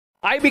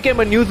I became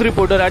a news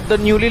reporter at the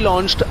newly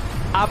launched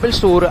Apple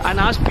Store and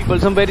asked people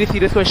some very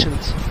serious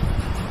questions.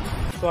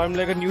 So I'm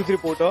like a news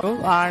reporter,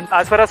 and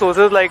as far as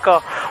sources,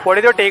 what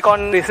is your take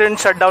on recent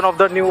shutdown of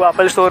the new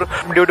Apple Store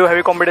due to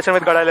heavy competition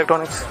with Gada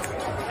Electronics?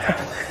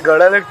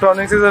 Gada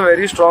Electronics is a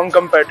very strong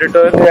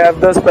competitor. They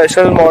have the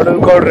special model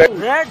called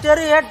Red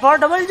Cherry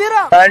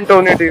 8400 and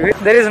Tony TV.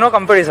 There is no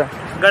comparison.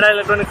 Gada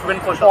Electronics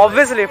win for sure.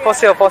 Obviously, for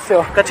sure.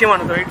 Kachi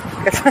manu, right?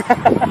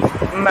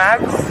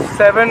 Max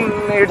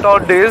 7-8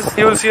 odd days,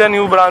 you will see a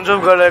new branch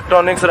of Gada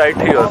Electronics right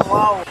here. Oh,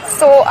 wow.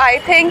 So I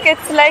think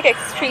it's like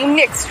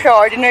extremely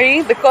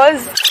extraordinary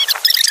because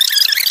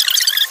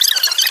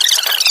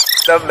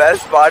The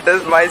best part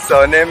is my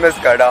surname is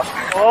Gada.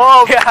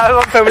 Oh, okay. I have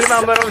a family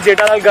member of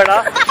Jethalal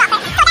Gada.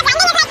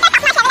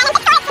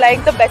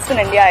 like the best in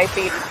India, I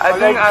feel. I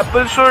think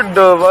Apple should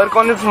work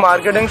on its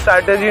marketing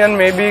strategy and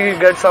maybe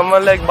get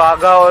someone like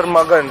Baga or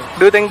Magan.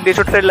 Do you think they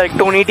should sell like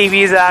Tony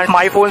TVs and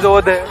my phones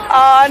over there?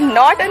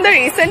 Not in the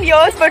recent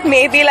years, but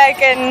maybe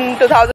like in 2000.